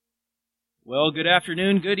Well, good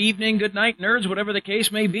afternoon, good evening, good night, nerds, whatever the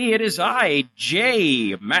case may be. It is I,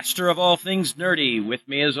 Jay, master of all things nerdy. With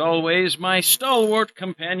me, as always, my stalwart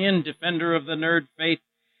companion, defender of the nerd faith,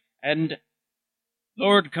 and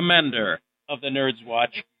Lord Commander of the Nerds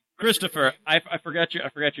Watch, Christopher. I forgot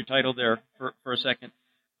your title there for a second.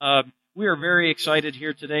 We are very excited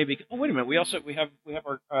here today because wait a minute, we have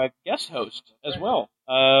our guest host as well.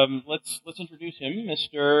 Let's introduce him,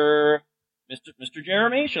 Mr.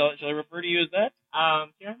 Jeremy. Shall I refer to you as that?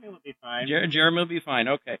 Jeremy will be fine. Jeremy will be fine.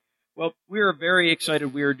 Okay. Well, we are very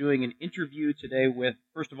excited. We are doing an interview today with,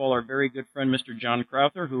 first of all, our very good friend, Mr. John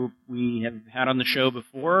Crowther, who we have had on the show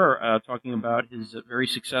before, talking about his very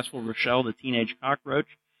successful Rochelle, the Teenage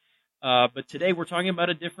Cockroach. But today we're talking about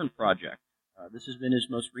a different project. This has been his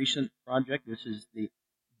most recent project. This is the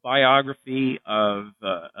biography of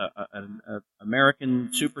an American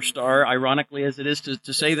superstar, ironically as it is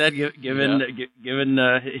to say that, given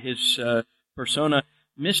his persona,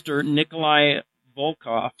 Mr. Nikolai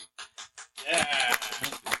Volkov. Yeah.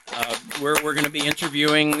 We're going to be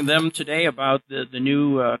interviewing them today about the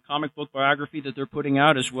new comic book biography that they're putting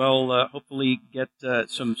out, as well. Hopefully, get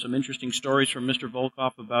some interesting stories from Mr.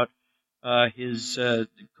 Volkov about his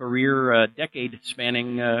career,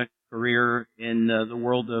 decade-spanning career in the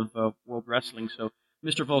world of world wrestling. So,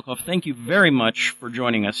 Mr. Volkov, thank you very much for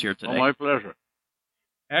joining us here today. Oh, my pleasure.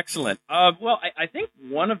 Excellent. Well, I think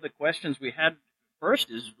one of the questions we had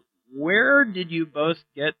first is, where did you both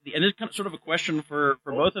get and this is kind of sort of a question for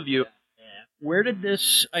both of you. Where did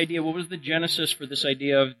this idea, what was the genesis for this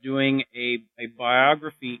idea of doing a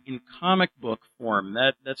biography in comic book form?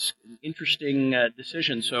 That's an interesting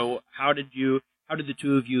decision. So how did the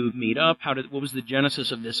two of you meet up? What was the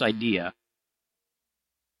genesis of this idea?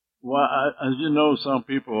 Well, as you know, some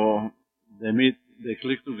people, they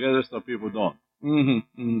click together, some people don't.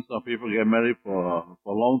 Mm-hmm. Mm-hmm. Some people get married for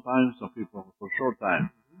a long time, some people for a short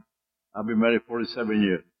time. I've been married 47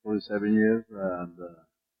 years,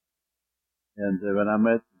 and when I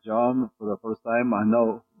met John for the first time, I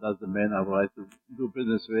know that's the man I would like to do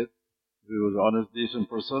business with. He was an honest, decent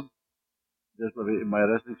person. Just like in my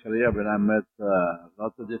wrestling career, when I met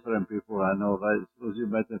lots of different people, I know right as soon as you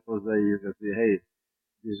met the first day, you can say, hey,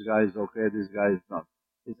 this guy is okay, this guy is not.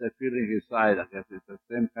 It's a feeling inside, I guess. It's the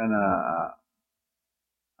same kind of,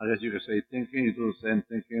 I guess you could say, thinking. You do the same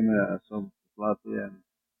thinking, some fluffy. And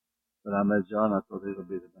when I met John, I thought he would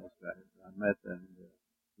be the nice guy I met, and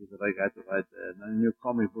he's the right guy to write a new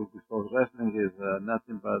comic book, because wrestling is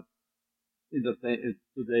nothing but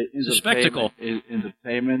It's a spectacle.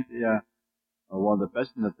 Entertainment, yeah. One of the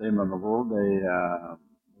best entertainment in the world.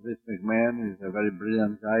 Vince McMahon is a very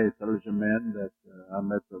brilliant guy, intelligent man that I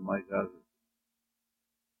met. My God,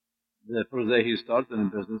 the first day he started in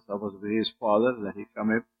business, I was with his father. That he came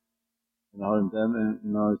in,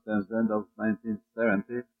 since then, that was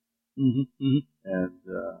 1970. Mm-hmm. Mm-hmm. And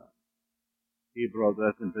he brought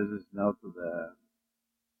wrestling business now to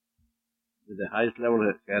the highest level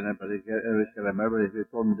it can. But I can remember if he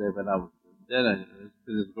told me that when I was then,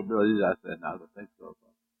 business could be like this. I said, no, I don't think so.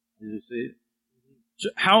 Did you see? So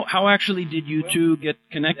how actually did you two get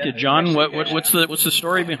connected, John? What's the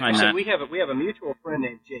story behind that? We have a mutual friend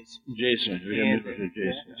named Jason. Jason,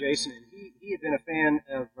 Jason, and he had been a fan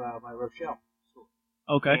of my Rochelle story.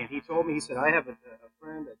 Okay. And he told me, he said, I have a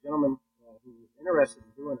friend, a gentleman who was interested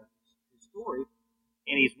in doing a story,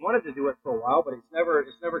 and he's wanted to do it for a while, but it's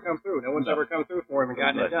never come through. No one's ever come through for him and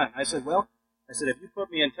gotten it done. I said, if you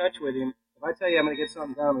put me in touch with him, if I tell you I'm going to get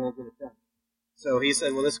something done, I'm going to get it done. So he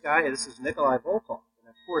said, well, this is Nikolai Volkov. And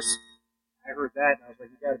of course, I heard that, and I was like,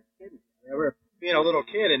 you got to be kidding me. I remember being a little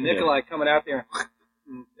kid and Nikolai coming out there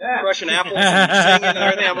and crushing apples and singing and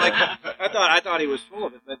everything. I'm like, I thought he was full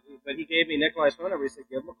of it, but he gave me Nikolai's phone number. He said,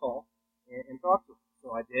 give him a call and talk to him.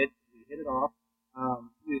 So I did. We hit it off.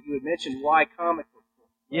 You had mentioned why comic book.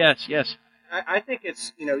 Yes. I think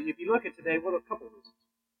it's, if you look at today, well, a couple of reasons.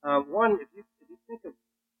 One, if you think of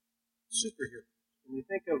superheroes, and you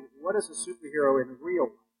think of what is a superhero in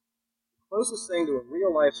real life, the closest thing to a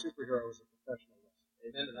real life superhero is a professional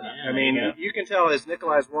wrestler. I mean, you can tell as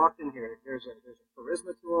Nikolai's walked in here, there's a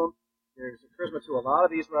charisma to him. There's a charisma to a lot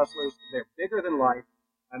of these wrestlers. They're bigger than life.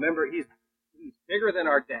 I remember he's bigger than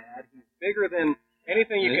our dad. He's bigger than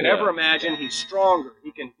anything you can ever imagine. He's stronger.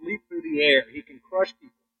 He can leap through the air. He can crush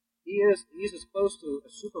people. He's as close to a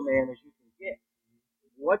Superman as you can get.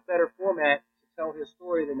 What better format to tell his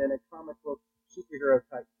story than in a comic book superhero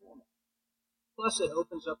type format? Plus, it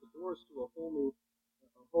opens up the doors to a whole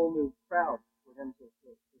new crowd for him for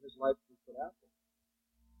his life to be put out there.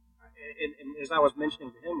 And as I was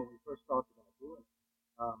mentioning to him when we first talked about doing it,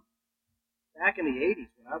 back in the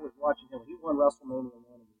 '80s when I was watching him, he won WrestleMania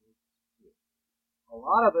 1 in the '80s. a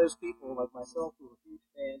lot of those people, like myself, who are huge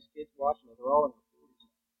fans, kids watching it, they're all in their 40s.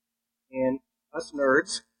 And us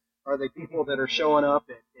nerds are the people that are showing up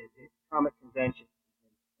at comic conventions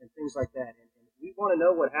and things like that. And we want to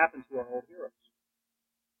know what happened to our old heroes.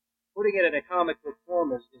 Putting it in a comic book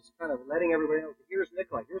form is kind of letting everybody know, here's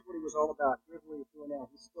Nikolai, here's what he was all about, here's what he's doing now,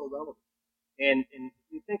 he's still relevant. And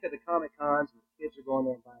you think of the Comic Cons and the kids are going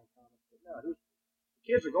there and buying comics, but no, the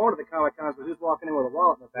kids are going to the Comic Cons, but who's walking in with a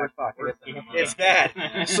wallet in their back pocket? It's Dad.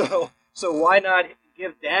 So why not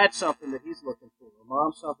give Dad something that he's looking for, or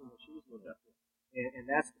Mom something that she's looking for? And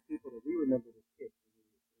that's the people that we remember as kids.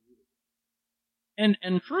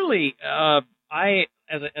 And truly,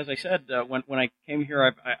 as I said, when I came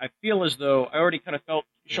here, I feel as though I already kind of felt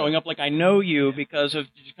showing up like I know you because of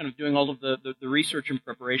just kind of doing all of the research and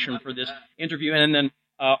preparation for this interview, and then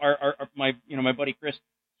my buddy Chris,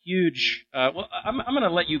 huge. Well, I'm going to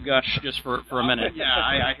let you gush just for a minute. Yeah,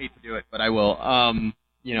 I hate to do it, but I will.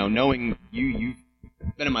 Knowing you've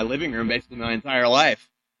been in my living room basically my entire life.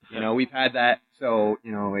 We've had that, so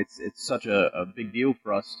it's such a big deal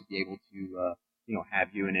for us to be able to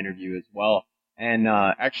have you and interview as well. And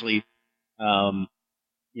actually,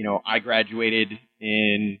 I graduated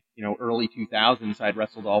in early 2000s. I'd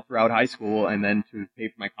wrestled all throughout high school, and then to pay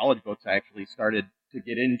for my college books, I actually started to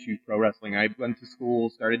get into pro wrestling. I went to school,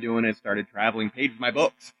 started doing it, started traveling, paid for my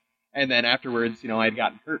books, and then afterwards, I'd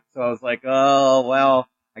gotten hurt, so I was like, oh well,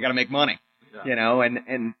 I got to make money,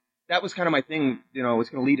 and that was kind of my thing. I was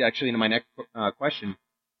going to lead actually into my next question.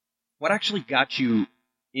 What actually got you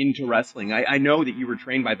into wrestling? I know that you were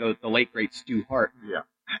trained by the late great Stu Hart. Yeah.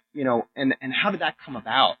 And how did that come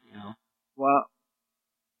about? Well,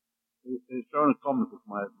 it's showing a comment of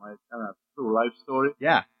my kind of true life story.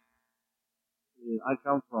 Yeah.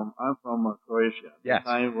 I'm from Croatia. At Yes. the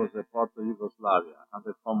time it was a part of Yugoslavia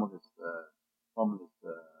under communist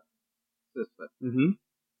system. Mm-hmm.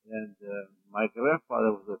 And my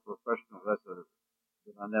grandfather was a professional wrestler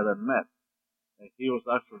that I never met. And he was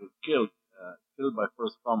actually killed by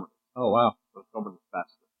first communists. Oh wow. First communist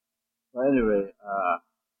bastard. So anyway,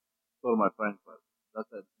 told my friend, but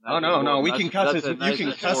that's a nice No, we can cuss nice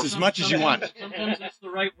as much as you want. Sometimes it's the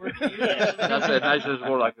right word to use. That's the nicest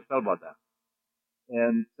word I can tell about that.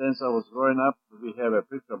 And since I was growing up, we have a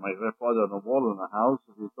picture of my grandfather on the wall in the house.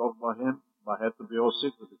 We talk about him, but I had to be all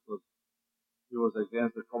secret because he was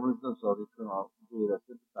against the communism, so we couldn't be the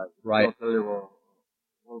sympathizer. Right.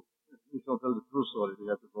 We don't tell the true story. We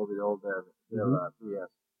have to go with all their BS.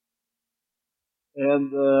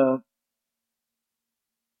 And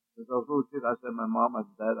as I was a little kid, I said, my mom and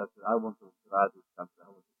dad, I said, I want to get out of this country. I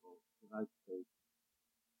want to go to the United States.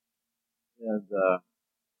 And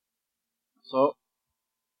so,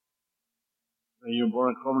 when you're born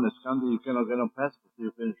in a communist country, you cannot get a passport till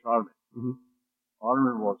you finish army. Mm-hmm.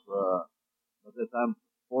 Army was, at the time,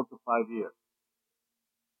 4 to 5 years.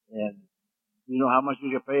 And you know how much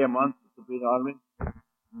you can pay a month to be in the army?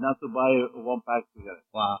 Not to buy one pack cigarette.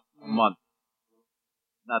 Wow. A month.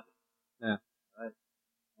 Nothing. Yeah. Right?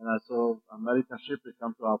 And I saw American shipping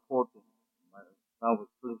come to our port in my town was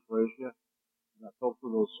Croatia. And I talked to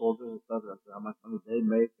those soldiers and stuff. I said, how much money they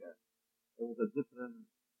make. It was a different,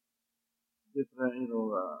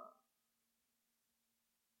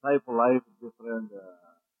 type of life, different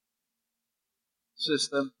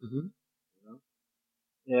system. Mm-hmm.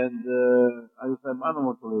 And I said, I don't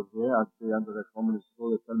want to live here. I'd be under the communist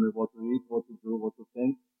school. They tell me what to eat, what to do, what to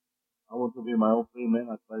think. I want to be my own free man.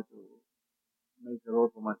 I try to make a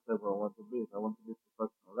road for myself where I want to be. I want to be a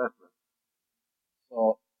professional wrestler.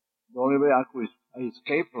 So the only way I could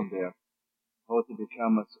escape from there was to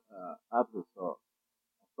become an athlete. So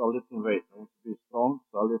I started lifting weights. I want to be strong.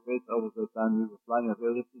 So I lift weights. I was at the time Yugoslavian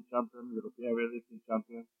weightlifting champion, European weightlifting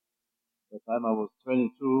champion. At the time I was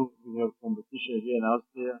 22, we have competition here in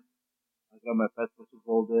Austria. I got my passport to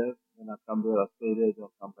go there. When I come there, I stay there, then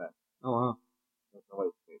come back. Oh wow. That's how I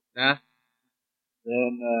escaped. Yeah.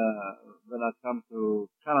 Then when I come to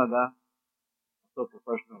Canada, I saw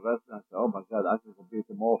professional wrestling. I said, oh my God, I can beat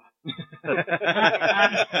them all.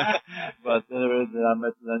 But anyway, then I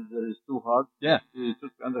met Landry Stu Hart. Yeah. He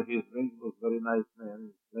took me under his wing. He was a very nice man.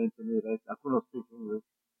 He explained to me, right? I could not speak English.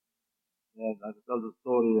 And I can tell the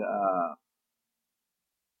story,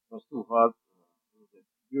 was Stu Hart. He was a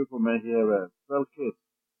beautiful man. He had 12 kids.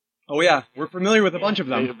 Oh yeah, we're familiar with a bunch of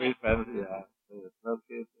them. Big family, yeah. 12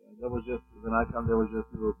 kids. And that was just, when I come, they were just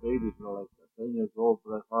little babies, like 10 years old,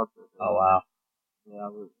 Bret Hart. Oh wow. Yeah,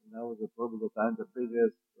 that was probably the time the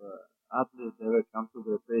biggest athlete ever come to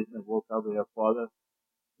the face and walk out with their father.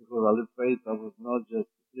 Because I lift weights, I was not just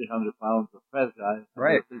 300 pounds of fat guy,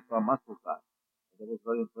 Right. I was a 3 pound muscle guy. That was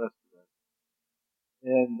very impressive.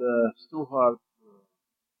 And Stu Hart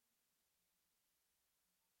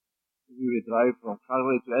we would drive from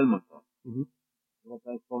Calgary to Edmonton. Mhm. One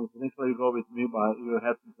time he told me, Nicola, you go with me, but you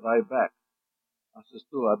have to drive back. I said,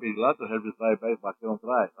 Stu, I'd be glad to help you drive back, but I cannot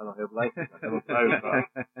drive. I don't have license. I cannot drive a car.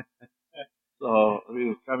 So we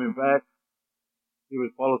were coming back. He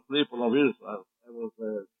would fall asleep on the wheels.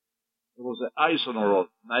 It was ice on the road.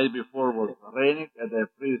 Night before was raining and they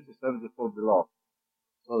freezed to 74 below.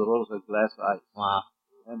 So the roads had glass ice. Wow.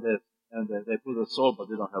 And they put the salt, but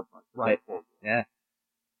they don't have much. Right. Yeah.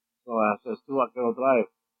 So I said, Stu, I cannot drive.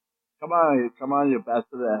 Come on, you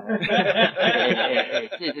bastard.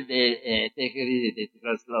 Take it easy, take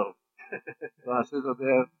it slow. So I sit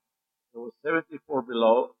there. It was 74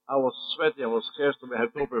 below. I was sweaty. I was scared to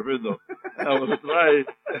have to open a window. And I was trying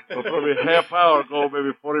for probably half hour, go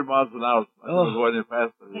maybe 40 miles an hour. I didn't go any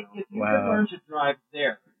faster. You know. If you can learn to drive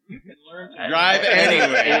there, you can learn to Drive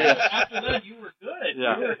anywhere. After that, you were good.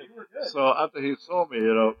 Yeah. You were good. So after he saw me,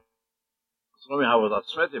 saw me how I was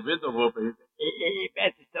sweaty, window open. He said, hey,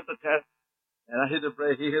 Betsy, stop the car. And I hit the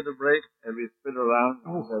brake, he hit the brake, and we spin around.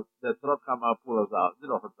 Oh. The truck come out, pull us out. You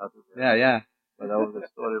know what that is. Yeah. But that was the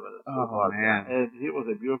story. But it's so hard. Man. And he was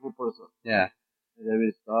a beautiful person. Yeah. And then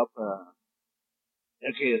we stop.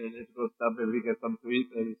 Okay, let's go stop and we get some to eat.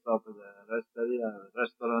 And we stop at the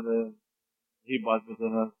restaurant. And he bought me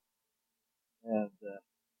dinner. And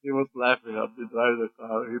he was laughing up to drive the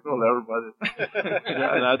car. He told everybody.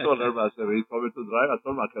 Yeah, and I told everybody, I said, he told me to drive. I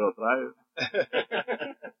told him I cannot drive.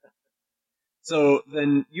 So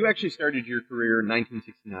then you actually started your career in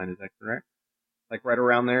 1969, is that correct? Like right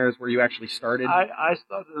around there is where you actually started? I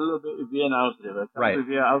started a little bit in Vienna, Austria. Right. In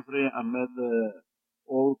Vienna, Austria, I met the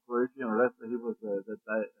old Croatian wrestler. He was the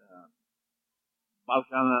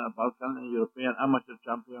Balkan and European amateur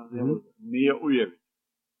champion. He was Mio Ujevic.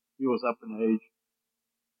 He was up in age.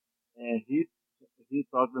 And he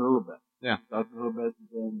taught me a little bit. Yeah. He taught me a little bit.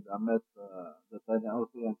 Then I met the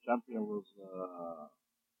Austrian champion was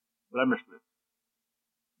Blemishli.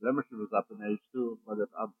 Blemishli was up in age too, but the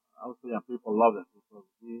Austrian people loved him because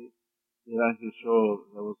he ran his show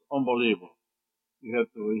that was unbelievable. You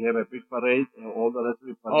have a big parade and all the rest of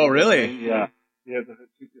the parade. Oh, really? Yeah. You have to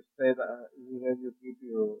keep your keep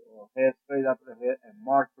your hair straight up the head and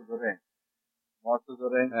march to the ring. March to the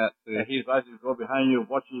ring. And his guys will go behind you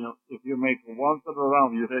watching you. If you make one turn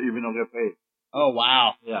around, you will not get paid. Oh,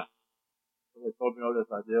 wow. Yeah. So they told me all this.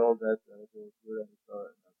 I did all that. It was good.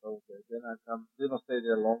 So then I didn't stay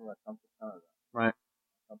there long. I come to Canada. Right.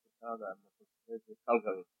 I come to Canada. I'm supposed to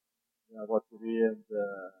Calgary. I got to be, and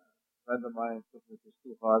a friend of mine took me to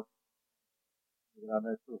Stu Hart. I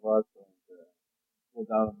met Stu Hart and go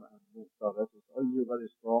down and move stuff. That was, you're very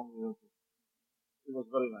strong. It was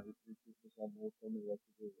very nice. He took me some moves, told me what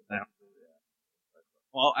to do. Yeah.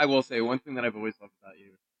 Well, I will say one thing that I've always loved about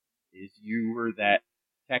you is you were that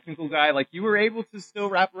technical guy. Like you were able to still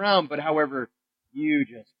wrap around, but however, you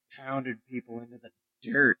just pounded people into the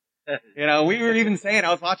dirt. We were even saying,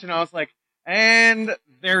 I was watching, I was like, and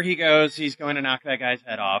there he goes. He's going to knock that guy's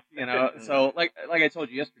head off. So like I told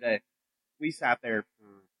you yesterday, we sat there for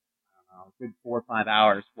a good 4 or 5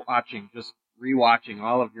 hours watching, just rewatching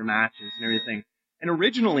all of your matches and everything. And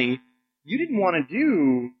originally, you didn't want to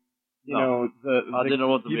do, I didn't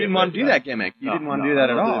want to. You didn't want to do that gimmick. You didn't want to do that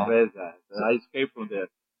at all. I escaped from there.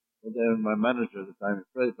 And then my manager at the time,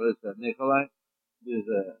 Fred said, Nikolai, this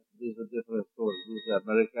is a different story. This is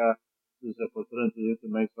America. This is an opportunity to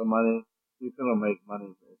make some money. You cannot make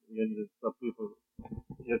money. You have to stop people.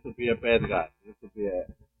 You have to be a bad guy. You have to be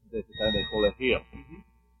that's the time they call a heel. Mm-hmm.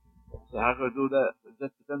 So how can I do that?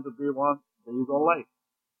 Just pretend to be one that you don't like.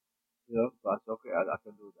 That's okay. I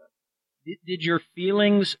can do that. Did your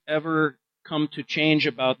feelings ever come to change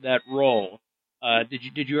about that role? Did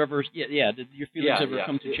you ever? Yeah. Did your feelings ever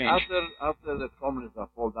come to change? After the communists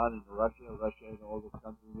fall down in Russia and all those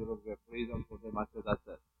countries in Europe get freedom for them, I said that's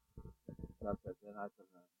it. That's it. Then I said,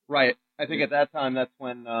 right. I think at that time that's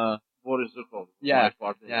when Boris Zukov. Yeah.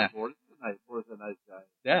 Boris is a nice guy.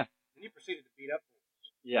 Yeah. And he proceeded to beat up.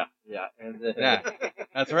 Yeah. And yeah,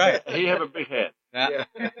 that's right. He have a big head. Yeah.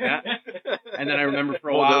 And then I remember for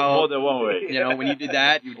a while, more than one way. when you did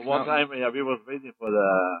that, you one time we was waiting for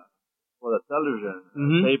the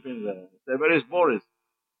television taping. Said, where is Boris?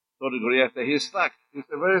 So the Korea said, he's stuck. He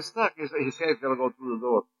said, where is stuck? He said, his head's gonna go through the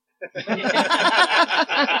door.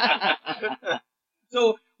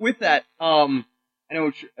 So with that, I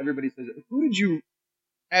know everybody says, who did you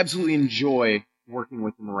absolutely enjoy working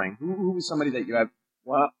with in the ring? Who was somebody that you have?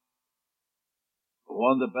 Well,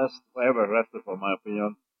 one of the best ever wrestler, for my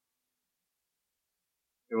opinion.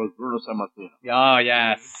 It was Bruno Sammartino. Oh,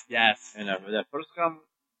 yes. And when I first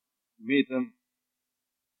meet him,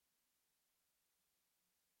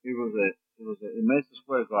 he was It was in Madison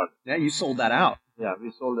Square Garden. Yeah, you sold that out. Yeah,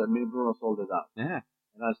 we sold it. Me and Bruno sold it out. Yeah.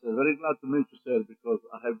 And I said, very glad to meet you, sir, because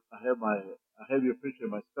I have your picture in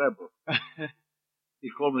my scrapbook. He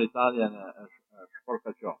called me Italian,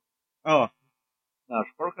 sporcaccio. Oh. Now,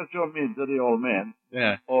 sporcaccio means dirty old man.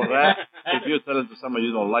 Yeah. Or rat, if you tell it to somebody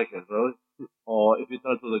you don't like it, really. Or if you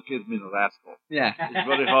tell it to the kids, mean rascal. Yeah. It's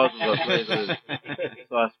very hard to translate it.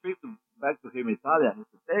 So I back to him Italian. He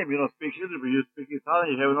said, damn, you don't speak English, but you speak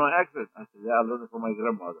Italian, you have no accent. I said, yeah, I learned it from my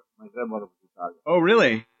grandmother. My grandmother was Italian. Oh,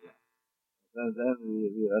 really? Yeah. Then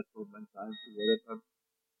we wrestled many times together. And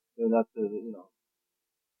then after,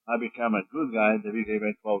 I became a good guy, and then we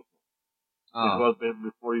became close. Because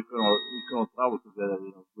before you couldn't travel together,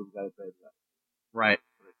 good guy, bad guy. Right.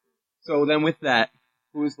 So then with that,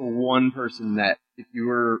 who's the one person that if you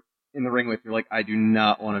were in the ring with, you're like, I do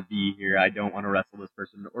not want to be here, I don't want to wrestle this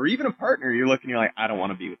person, or even a partner, you're looking, you're like, I don't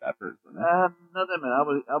want to be with that person. Nothing,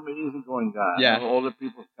 man. I'm an easygoing guy. Yeah. All the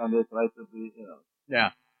people come there try to be,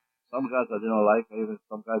 Yeah. Some guys I didn't like, even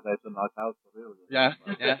some guys I had to knock out for real. Yeah.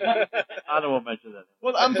 Yeah. I don't want to mention that.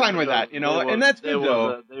 Well, I'm fine with that, and that's good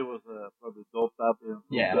though. They was probably doped up.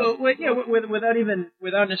 Yeah. Well,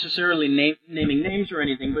 without necessarily naming names or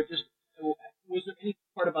anything, but just was there any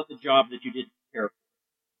part about the job that you didn't care for?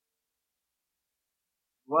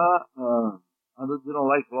 Well, I didn't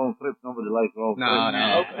like long trips. Nobody likes long trips.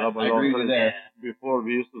 No. Okay. I agree with that. Before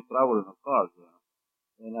we used to travel in the cars,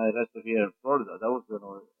 and I rested here in Florida. That was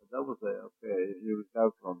okay. You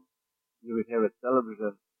would have a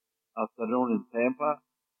television afternoon in Tampa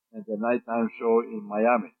and the nighttime show in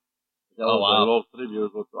Miami. That was a long trip. You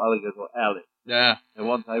would go to Alligator Alley. Yeah. And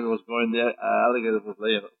one time we was going there, Alligator was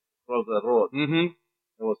laying across the road. Mm-hmm.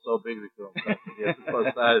 It was so big we couldn't come to get to the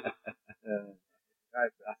first side. I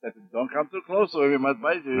said, don't come too close or we might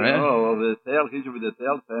bite you. Or the tail, hit you with the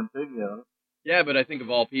tail, same thing, Yeah, but I think of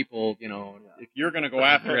all people, if you're going to go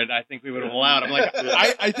after it, I think we would have allowed him. Like,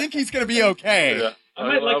 I think he's going to be okay. Yeah. I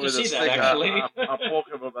might like to see that, actually. I poke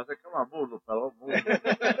him up. I said, come on, move, little fellow, move. And he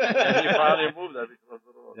finally moved that because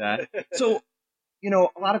of the road. Yeah. So, a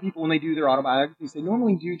lot of people, when they do their autobiographies, they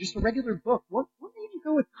normally do just a regular book. What made you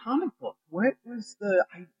go with comic book? What was the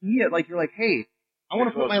idea? Like, you're like, hey, I want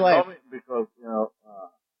to put my life. Because,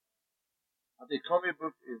 I think comic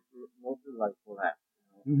book is mostly like for that.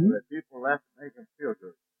 Mm-hmm. When people laugh, make them feel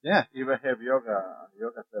good. Yeah. Even have yoga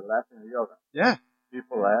said laughing yoga. Yeah.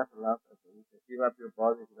 People laugh. You can heal up your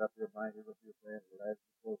body, heal up your mind, heal up your brain, relax.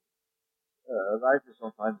 Because life is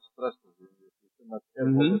sometimes stressful. You too much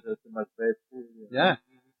alcohol, too much bad food.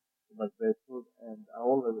 Too much bad food, and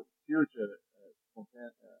all the future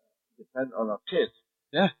depend on our kids.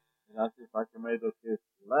 Yeah. And I think if I can make those kids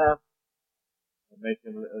laugh and make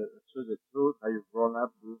them see the truth, how you've grown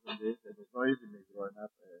up, this and this, and it's not easy me growing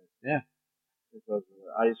up. Because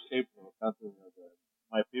I escaped from a country.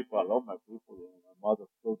 My people, I love my people. My mother's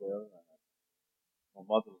still there. My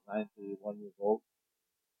mother's 91 years old.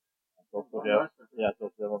 I talk to her. I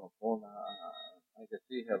talk to her on the phone. I can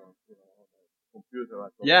see her on the computer. I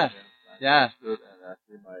talk to her. Yeah. Good. And I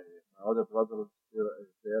see my other brother is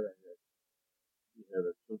there, and he has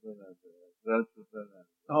children and grandchildren.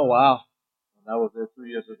 Oh wow. And I was there 2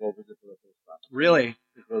 years ago, visit for the first time. Really?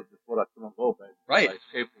 Because before I couldn't go back. Right. I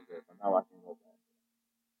escaped from there, but now I can go back.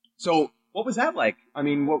 So, what was that like? I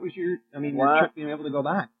mean, what was your trip being able to go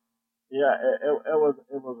back? Yeah, it was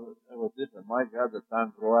different. My God, the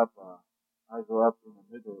time I grew up in the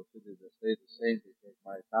middle of the city that stayed the same because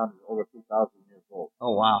my town is over 2,000 years old.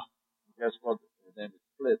 Oh wow. And guess what? The name is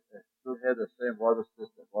split. It still had the same water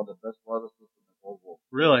system, one of the best water systems in the whole world.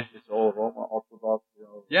 Really? It's all Roman Orthodox,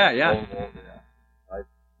 Yeah. Right?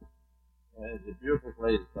 And it's a beautiful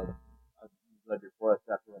place, but before I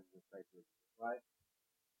started in this place, right?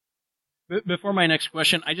 Before my next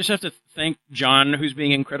question, I just have to thank John, who's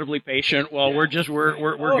being incredibly patient while we're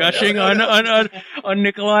gushing on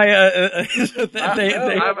Nikolai. I'm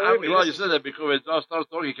glad you said that because when John starts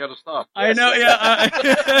talking, he can't stop. I know, yeah. I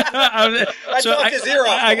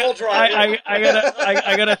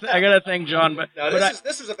gotta thank John, but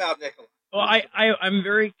this is about Nikolai. Well, I'm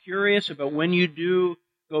very curious about when you do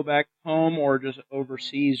go back home or just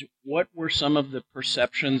overseas. What were some of the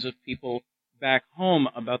perceptions of people back home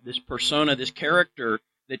about this persona, this character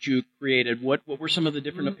that you created? What were some of the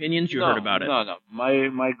different opinions you heard about it? No.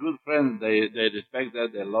 My good friends, they respect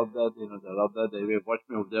that. They love that. They love that. They watch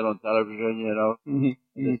me over there on television. Mm-hmm.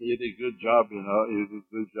 They say you did a good job. You did a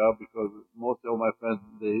good job because most of my friends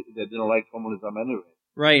they didn't like communism anyway.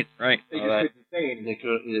 Right. They just couldn't say anything. They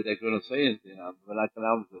couldn't say anything. When I come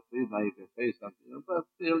out with the street, now you can say something. But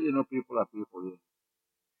still, people are people.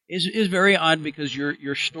 is very odd because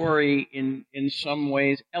your story in some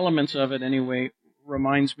ways, elements of it anyway,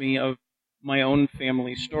 reminds me of my own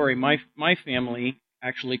family story. My family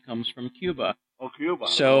actually comes from Cuba. Oh, Cuba.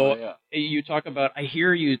 So yeah. you talk about, I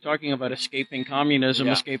hear you talking about escaping communism,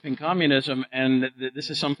 and this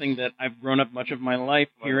is something that I've grown up much of my life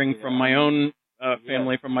hearing from my own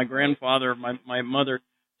family, from my grandfather, my mother,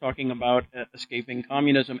 talking about escaping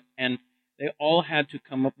communism, and they all had to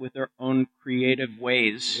come up with their own creative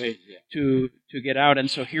ways to get out. And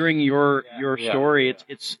so hearing your story,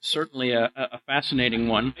 it's certainly a fascinating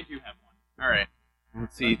one. I do have one. All right.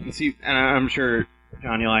 Let's see. And I'm sure,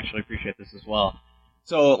 John, you'll actually appreciate this as well.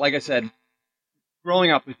 So, like I said, growing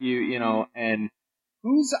up with you, you know, and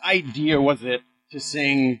whose idea was it to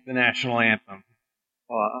sing the national anthem?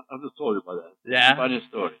 Oh, I just told you about that. Yeah. Funny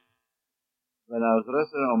story. When I was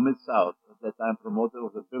wrestling on Mid-South, at that time promoter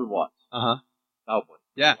was a Bill Watts. Cowboy.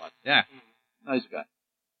 Yeah, Watts. yeah. Nice guy.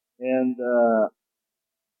 And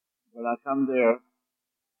when I come there,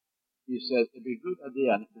 he said, it'd be a good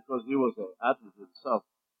idea, because he was an athlete himself,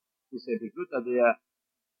 he said, it'd be a good idea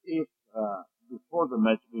if before the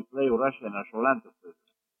match we play Russian national anthem.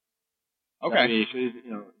 Okay. We should,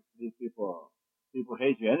 you know, these people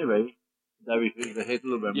hate you anyway. That we should hate a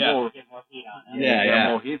little bit more. Get more heat on it. Get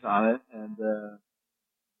more heat on it. And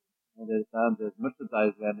at the time, the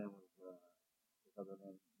merchandise guy name was a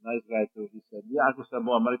nice guy too. He said, "Yeah, I could sell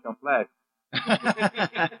more American flags."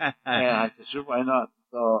 And I said, "Sure, why not?"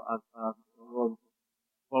 So I told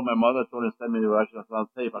my mother, told her to send me the Russian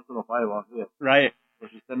tape. I couldn't find one here. Right. So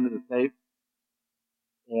she sent me the tape,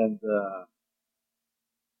 and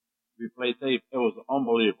we played tape. It was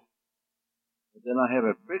unbelievable. And then I have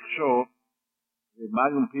a big show with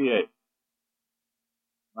Magnum PA.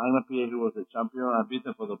 Magnum PA, who was a champion. I beat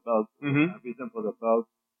him for the belt. Mm-hmm. I beat him for the belt.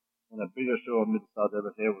 And the biggest show in Mid-South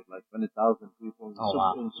ever had was like 20,000 people in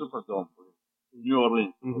Superdome in New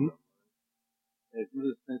Orleans. Mm-hmm. A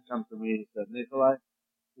good thing come to me. He said, "Nikolai,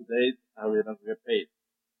 today I will not get paid.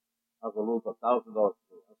 I will lose $1,000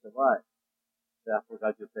 today." I said, "Why?" He said, "I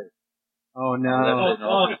forgot your tape." Oh, no.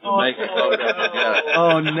 Oh,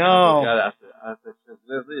 no. I said,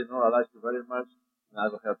 Leslie, you know, I like you very much, and I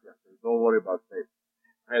will help you. I said, "Don't worry about tape.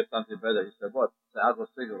 I have something better." He said, "What?" I said, "I will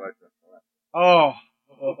sing right now." Oh.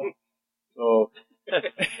 So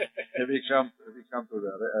we come to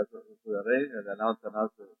the ring, and the announcer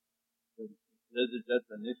ladies and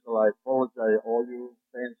gentlemen, Nikolai, I apologize all you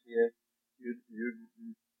fans here.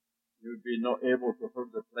 You'd be not able to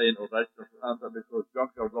hold the plane or write the anthem because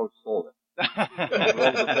Junkyard Dog stole it.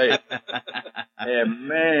 Rolled the tape. And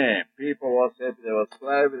man, people was happy. They were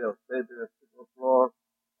slapping, they were taping the floor.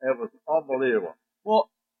 It was unbelievable. Well,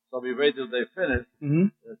 so we waited till they finished. Mm-hmm.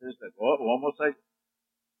 And they said, "Oh, one more second."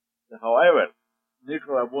 However,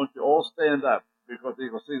 Nikolai wants you all stand up because he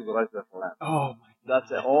will sing the rest of the land. Oh, my God. That's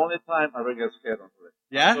the only time I ever get scared on the ring.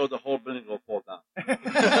 Yeah? So the whole building will fall down. And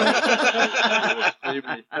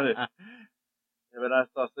when I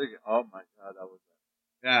start singing, oh my God, that was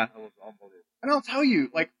unbelievable. And I'll tell you,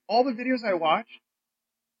 like, all the videos I watched,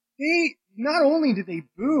 they, not only did they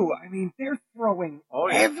boo, I mean, they're throwing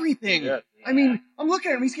everything. Yes. I mean, I'm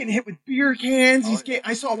looking at him, he's getting hit with beer cans,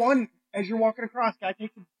 I saw one, as you're walking across, guy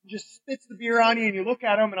takes just spits the beer on you, and you look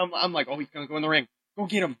at him, and I'm like, oh, he's gonna go in the ring. Go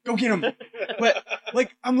get him. But,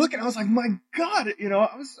 like, I'm looking, I was like, my God, you know,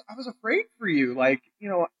 I was afraid for you. Like, you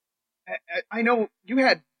know, I know you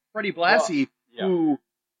had Freddie Blassie, who,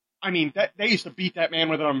 I mean, they used to beat that man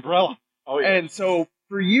with an umbrella. Oh, yeah. And so,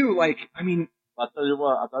 for you, like, I mean... I'll tell you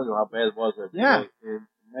how bad it was. Yeah. In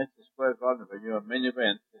Madison Square Garden, when you're a main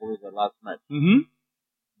event, it was the last match. Mm-hmm.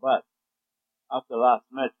 But, after the last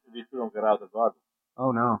match, we couldn't get out of the garden.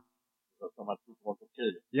 Oh, no. Because so much people want to kill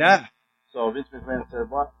you. Yeah. So Vince McMahon said,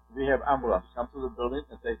 "What? We have ambulance. Come to the building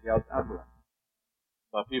and take you out the ambulance."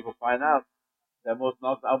 But people find out they must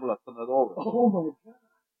knock the ambulance on it over. Oh my God.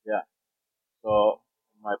 Yeah. So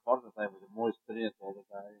my partner's name was more experienced all the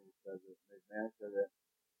time. He said, McMahon said,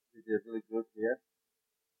 "We did really good here.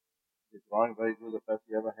 He's drawing very good, the best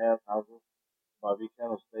he ever had, houses. But we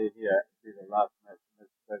cannot stay here until the last match.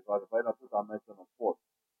 If I don't put our match on the fourth."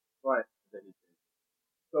 Right. Then he changed.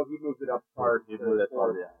 So he moved it up hard. He moved it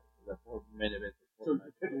hard, yeah. The fourth main event. And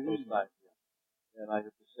I have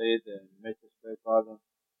to say it in Madison Square Garden,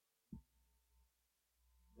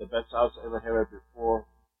 the best house I ever had before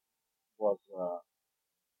was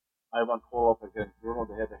Ivan Koloff against Bruno.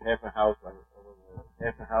 They had a half a house,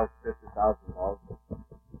 $50,000.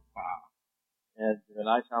 Wow. And when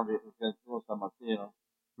I come against Bruno Sammartino,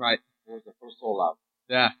 right, it was the first sold out.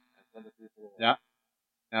 Yeah. Yeah.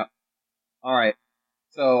 Yeah. All right.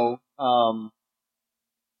 So,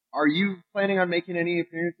 Are you planning on making any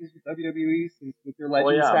appearances with WWE since with your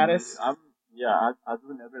legend yeah, status? I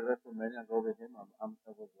do every WrestleMania. I go with him. I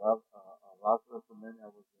was last WrestleMania. I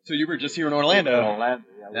was. So you were just here in In Orlando. Orlando,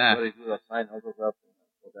 yeah. I was Yeah. very good at signing autographs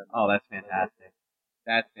for them. Oh, that's fantastic.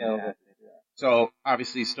 That's fantastic. Yeah. So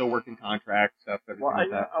obviously, still working contract stuff, everything Well, like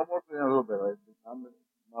that. I work with him a little bit. Right?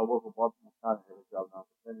 I work for Boston Mechanic. I have a job now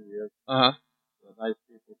for 20 years. Uh huh. They're nice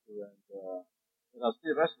people too, and I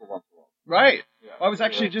still wrestle once in a while. Right. Yeah. Well, I was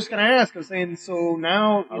actually just gonna ask. I was saying, so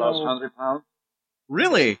now I lost 100 pounds.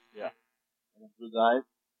 Really? Yeah. And a good diet.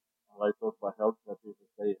 I like to talk about health, that people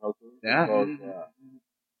stay healthy. Yeah. Because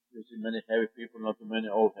you see many heavy people, not too many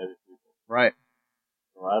old heavy people. Right.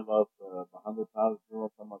 So I lost 100 pounds.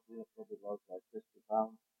 Bruno Sammartino probably lost like 50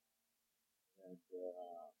 pounds. And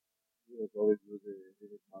he was always he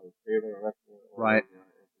was my favorite wrestler. Right.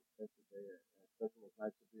 Especially it was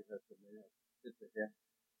nice to be there for me. I sit with him. I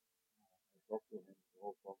talked to him. The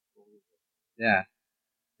whole talk stories. Yeah.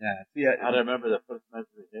 Yeah. See, I remember the first match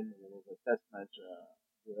with him. It was a test match.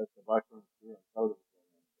 We had the Vikings here on television.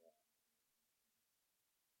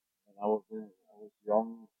 And I was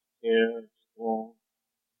young, scared, strong,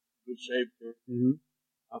 good shape too. Mm-hmm.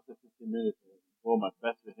 After 15 minutes, I before my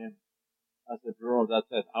best with him, I said, "Bro, that's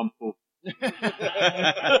it. I'm full."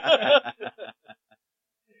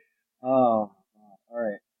 Oh, all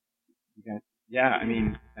right. Okay. Yeah, I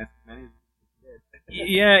mean, that's many.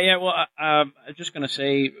 Yeah. Well, I'm just going to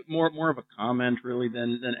say more of a comment really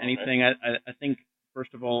than anything. I think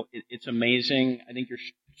first of all, it's amazing. I think your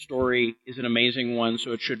story is an amazing one,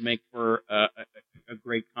 so it should make for a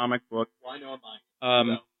great comic book. Well, I know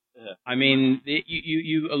mine. I mean,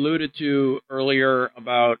 you alluded to earlier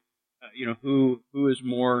about who is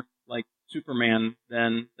more like Superman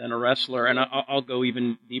than a wrestler, and I'll go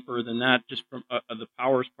even deeper than that. Just from the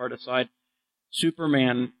powers part aside,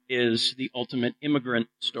 Superman is the ultimate immigrant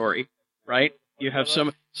story, right? You have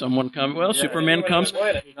someone come. Well, Superman comes to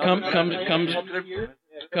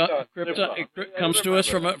us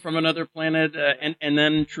from another planet, and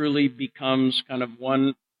then truly becomes kind of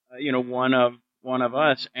one of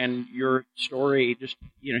us. And your story, just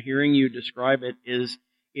hearing you describe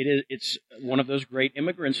it's one of those great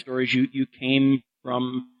immigrant stories. You came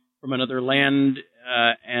from another land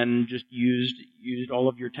and just used all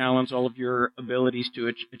of your talents, all of your abilities to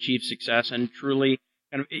achieve success, and truly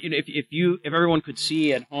kind of if everyone could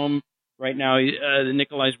see at home right now,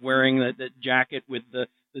 Nikolai's wearing the jacket with the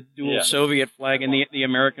dual Soviet flag and the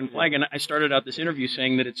American flag, and I started out this interview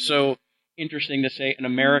saying that it's so interesting to say an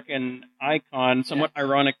American icon, somewhat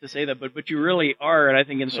ironic to say that, but you really are, and I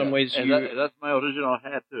think in some ways and you... that's my original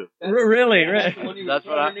hat too. Really? That's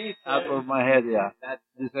what I for my head, yeah.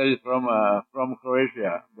 This head is from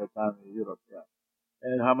Croatia, that time in Europe, yeah.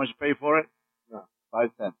 And how much you pay for it? No,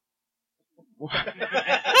 5 cents. In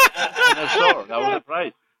a store, that was the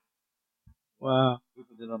price. Wow.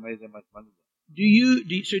 People didn't make that much money. Do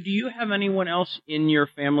you have anyone else in your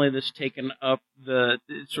family that's taken up the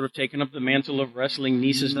mantle of wrestling?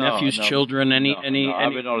 Nieces, nephews, children? I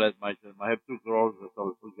haven't all that much. I have 2 girls,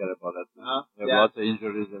 so forget about that. I have lots of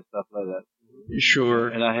injuries and stuff like that. Sure.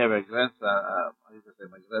 And I have a grandson.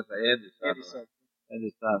 My grandson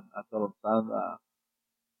Andy's son. I told him, son,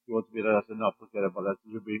 you want to be there? I said, no, forget about that.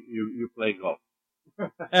 You play golf.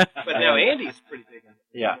 But now Andy's pretty big.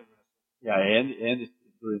 Yeah, Andy's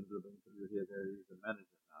doing good interview here. He's a manager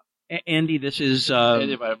now. Andy, this is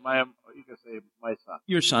Andy, you can say my son.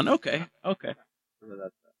 Your son, okay.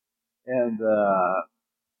 And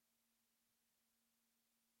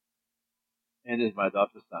Andy's my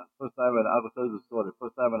adopted son. First time I will tell you the story.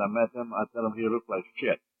 First time when I met him, I tell him he looked like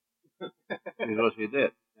shit because he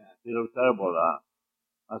did. He looked terrible.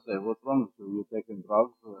 I said, "What's wrong with you? You taking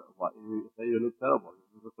drugs? What? You say you look terrible.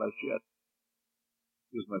 You look like shit."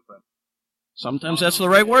 Excuse my friend. Sometimes that's the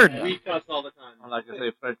right word. We cuss all the time. Like I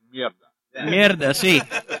say, French, mierda. Mierda, sí.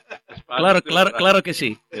 Claro que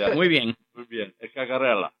sí. Yeah. Muy bien. Muy bien. Es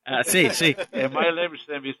cagarella. Sí. And my language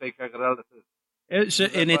name is say cagarella.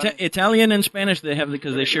 In Italian and Spanish they have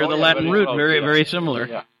because they share the Latin root very similar.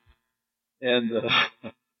 Yeah. And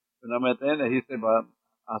when I met Andy, he said, "But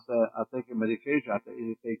I said I take a medication. I said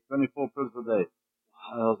you take 24 pills a day."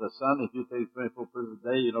 And I said, "Son, if you take 24 pills a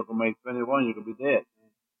day, you're not gonna make 21. You're gonna be dead."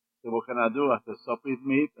 So what can I do? I said, "Stop eating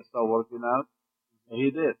meat and start working out." And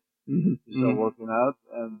he did. Mm-hmm. He started working out,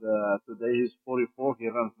 and today he's 44. He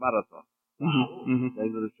runs marathon. Mm-hmm.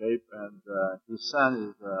 He's in shape, and his son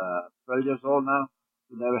is 12 years old now.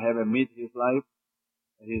 He never had a meet in his life.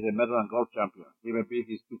 And he's a medal and golf champion. He even beat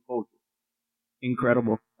his 2 coaches.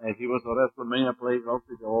 Incredible. And he was a WrestleMania playing golf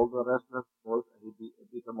with all the wrestlers, and he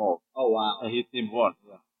beat them all. Oh, wow. And his team won.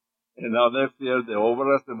 Yeah. And now next year, the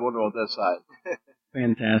overrested one on that side.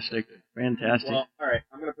 Fantastic. Well, all right.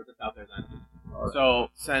 I'm gonna put this out there then. So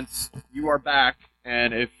since you are back,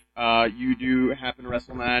 and if you do happen to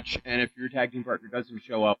wrestle a match, and if your tag team partner doesn't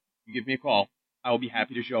show up, you give me a call. I will be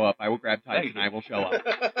happy to show up. I will grab tights and I will show up.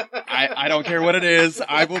 I don't care what it is.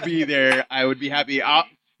 I will be there. I would be happy.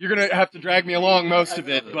 You're gonna have to drag me along most of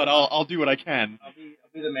it, but I'll do what I can. I'll be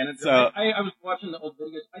the manager. So I was watching the old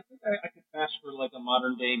videos. I think I could pass for like a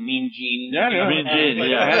modern day Mean Gene. Mean Gene,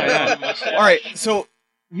 yeah. All right, so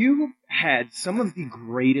you had some of the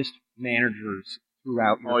greatest managers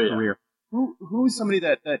throughout your career. Who is somebody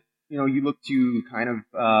that you look to kind of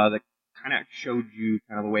that kind of showed you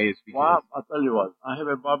kind of the ways? Well, I'll tell you what. I have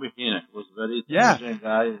a Bobby Heenan, who was a very intelligent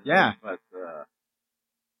guy. Yeah. But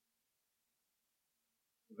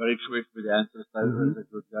very quick with the answers. He's a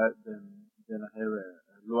good guy. Then I have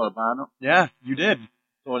Lou Albano. Yeah, you did.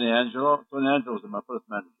 Tony Angelo. Tony Angelo was my first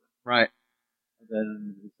manager. Right. And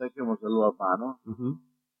then the second was Lou Albano. Mm-hmm.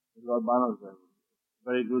 Lou Albano was a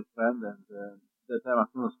very good friend, and that time I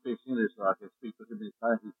couldn't speak English, so I could speak to him in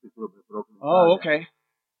Italian. He speaks a little bit broken Italian. Oh, okay.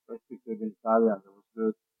 So I speak to him in Italian. That was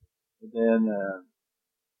good. And then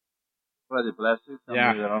Freddie Blassie.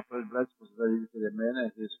 Freddie Blassie was very easy to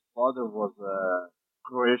manage. His father was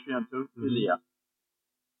Croatian too, Ilya.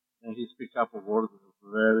 And he speaks up of words with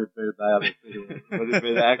very bad dialect,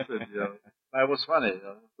 very bad accent, But it was funny,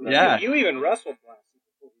 Yeah. You even wrestled Blassie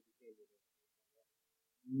before he became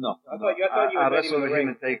the No. I thought you I were wrestled with him him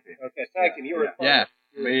in tag team. Okay, thank you. You were Yeah.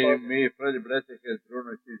 Me, Freddie Blassie, and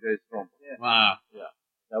Bruno TJ Strong. Yeah. Wow.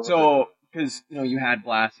 Yeah. So, because you had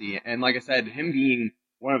Blassie, and like I said, him being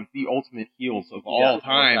one of the ultimate heels of all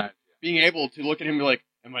time, being able to look at him and be like,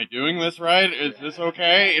 "Am I doing this right? Is this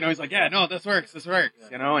okay?" He's like, "Yeah, no, this works.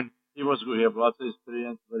 And he was good. He had lots of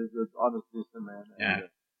experience, very good, honest, decent man. Yeah. And,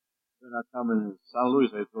 when I come in San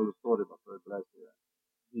Luis, I told a story about Freddie Blassie.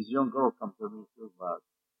 This young girl comes to me, she was about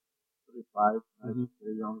 35,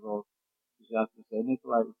 very young girl. She asked me,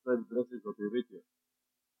 "Nikolai, Freddie Blassie will be with you."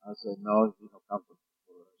 I said, "No, he's not coming.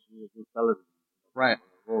 She do television." Right.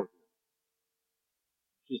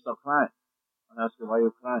 She started crying. And I asked her, "Why are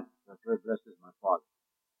you crying?" She said, "Freddie Blassie is my father."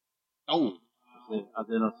 Oh. I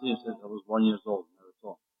did not see him since I was 1 year old. Never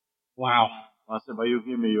saw him. Wow. I said, "But you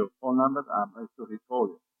give me your phone number, I'm sure he told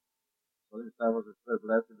you." So this time was a Fred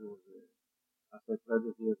Blassie. I said, "Fred,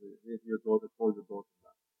 if your daughter called your daughter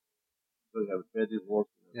back. So you have a bad divorce.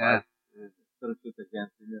 Yeah. Still kids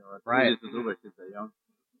against him, Right. It's easy to do when kids are young.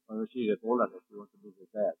 When she gets older, she wants to be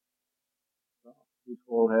with dad. So he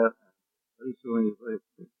called her, and very soon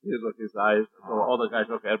he looked his eyes. So all the guys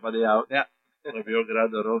took everybody out. Yeah. So if you get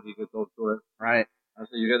out the road, he could talk to her. Right. I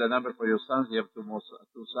said, "You get a number for your sons? You have two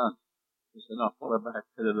sons." He said, "No, fall back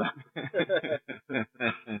to the line."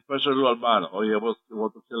 Especially Lou Albano. Oh, he was to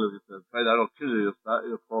want to kill him. He said, "Fred, I don't kill you.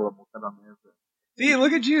 You call him. See,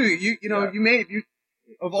 look at you. You made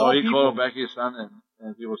of all So he people. called back his son,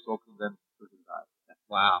 and he was talking to them to the guy.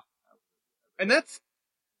 Wow. And that's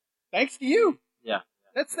thanks to you. Yeah.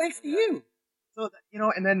 That's thanks to you. So,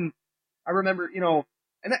 and then I remember, and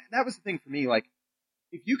that was the thing for me, like,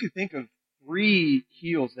 if you could think of 3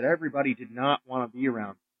 heels that everybody did not want to be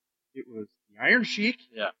around, it was the Iron Sheik,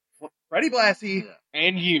 Freddie Blassie,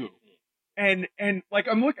 and you. And like,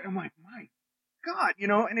 I'm like, my God,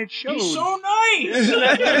 and it shows. He's so nice!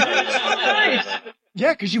 Nice!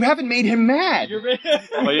 Yeah, because you haven't made him mad. But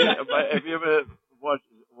have you ever watched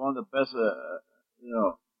one of the best,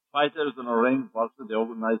 fighters in a ring, boxers? They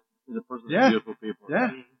organize the person, beautiful people.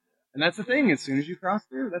 Yeah. And that's the thing. As soon as you cross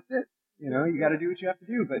through, that's it. You got to do what you have to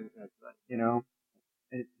do. But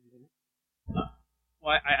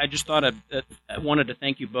Well, I just thought I wanted to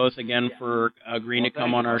thank you both again for agreeing to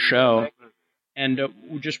come on our show. And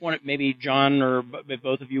we just wanted, maybe John or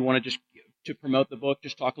both of you want to just to promote the book,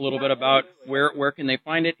 just talk a little bit about where can they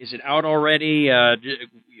find it? Is it out already?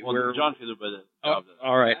 John can do better.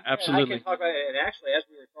 All right, absolutely. I can talk about it. And actually, as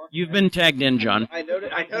we were talking, You've been tagged in, John. I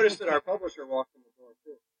noticed that our publisher walked in the door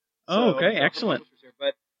too. Oh, okay, excellent.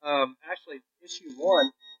 But actually, issue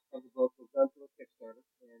 1 of the book was done through a Kickstarter.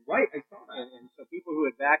 And, right, I saw that. And so people who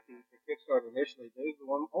had backed the Kickstarter initially, those are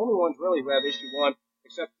the only ones really who have issue 1,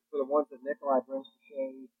 except for the ones that Nikolai brings to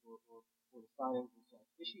shows or the signings and such.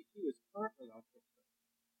 Issue 2 is currently on Kickstarter.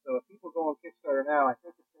 So if people go on Kickstarter now, I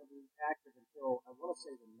think it's going to be active until, I want to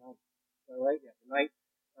say the 9th. Is that right? Yeah, the 9th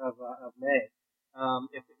of May.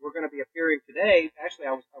 If we're going to be appearing today,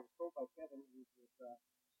 actually, I was told by Kevin, who's with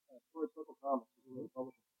Towards Local Comics, who's the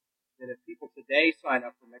publisher, that if people today sign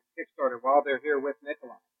up for Kickstarter while they're here with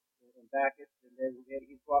Nikolai and back it, and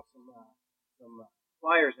he brought some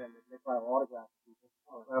flyers in that Nikolai will autograph to people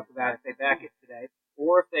for that if they back it today.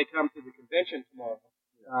 or if they come to the convention tomorrow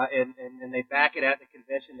and they back it at the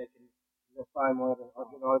convention, they can find one of the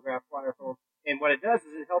autographed flyer for them. And what it does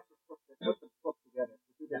is it helps us put the book together.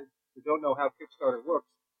 For people who don't know how Kickstarter works,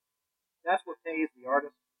 that's what pays the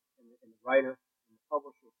artist and the writer and the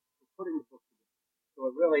publisher for putting the book together. So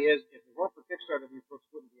it really is, if it weren't for Kickstarter, these books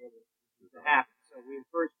wouldn't be able to happen. So we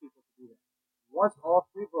encourage people to do that. Once all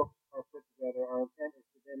 3 books are put together, our intent is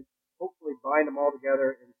to then hopefully bind them all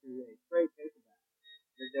together into a trade paperback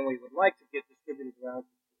that then we would like to get distributed around.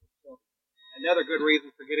 So another good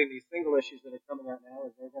reason for getting these single issues that are coming out now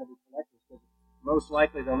is they're going to be collectors, because most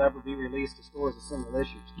likely they'll never be released to stores as single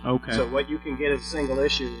issues. Okay. So what you can get as a single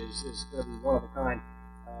issue is going to be one of a kind.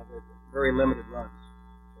 They're very limited runs.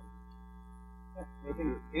 So,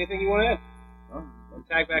 anything you want to add?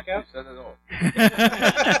 Tag back out? Said it all.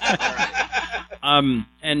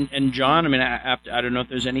 And John, I mean, I don't know if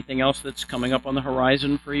there's anything else that's coming up on the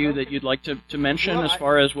horizon for you that you'd like to mention as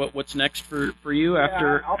far as what's next for you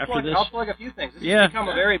after this. I'll plug a few things. This has become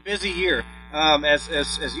a very busy year. As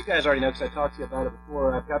you guys already know, because I talked to you about it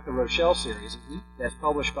before, I've got the Rochelle series that's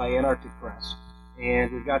published by Antarctic Press.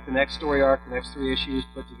 And we've got the next story arc, the next 3 issues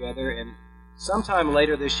put together, and sometime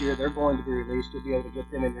later this year they're going to be released. You'll be able to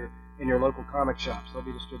get them in your local comic shops. They'll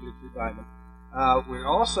be distributed through Diamond. We're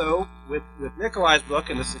also, with Nikolai's book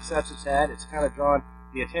and the success it's had, it's kind of drawn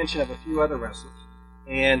the attention of a few other wrestlers.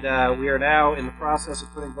 And we are now in the process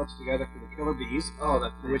of putting books together for the Killer Bees,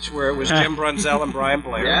 which was Jim Brunzell and Brian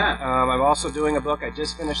Blair. Yeah. I'm also doing a book. I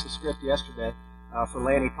just finished the script yesterday for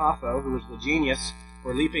Lanny Poffo, who was the genius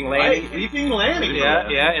for Leaping Lanny. Right, Leaping Lanny.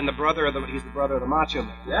 Yeah, and he's the brother of the Macho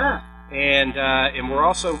Man. Yeah. And we're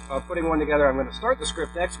also putting one together. I'm going to start the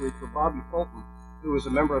script next week for Bobby Fulton, who was a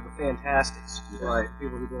member of the Fantastics. Right.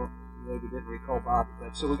 People who maybe didn't recall Bobby.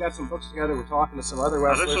 But so we got some books together. We're talking to some other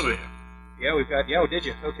wrestlers. Yeah, we've got. Yeah, did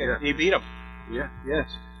you? Okay, Yeah. You beat him. Yeah.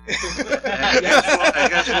 Yes. And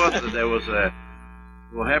guess what? There was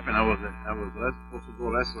what happened. I was supposed to go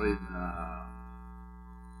wrestle in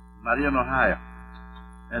Marion, Ohio,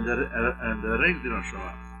 and the ring didn't show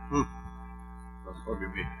up. That's probably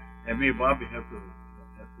me. And me and Bobby have to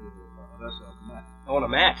wrestle on the mat. On a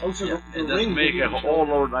mat. Oh, so and that's make it all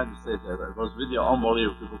over the United States. It was video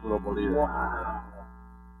unbelievable. People couldn't believe it. Wow.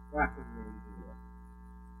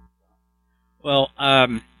 Well,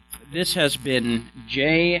 this has been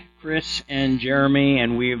Jay, Chris, and Jeremy,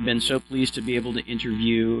 and we have been so pleased to be able to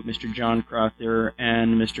interview Mr. John Crowther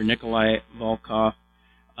and Mr. Nikolai Volkov.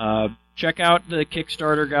 Check out the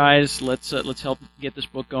Kickstarter, guys. Let's help get this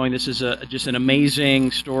book going. This is just an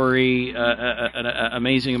amazing story, an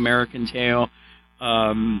amazing American tale.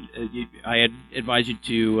 I advise you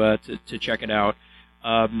to check it out.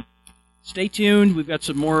 Stay tuned. We've got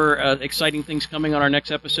some more exciting things coming on our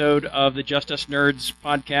next episode of the Just Us Nerds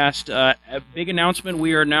podcast. A big announcement.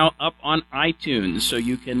 We are now up on iTunes, so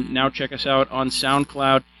you can now check us out on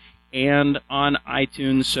SoundCloud and on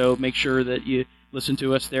iTunes. So make sure that you listen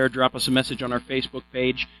to us there. Drop us a message on our Facebook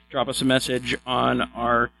page. Drop us a message on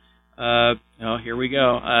our here we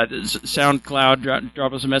go. SoundCloud.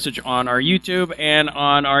 Drop us a message on our YouTube and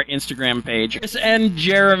on our Instagram page. Chris and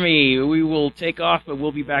Jeremy, we will take off, but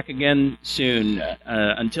we'll be back again soon.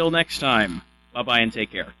 Until next time, bye-bye and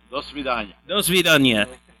take care. Do svidania. Do svidania.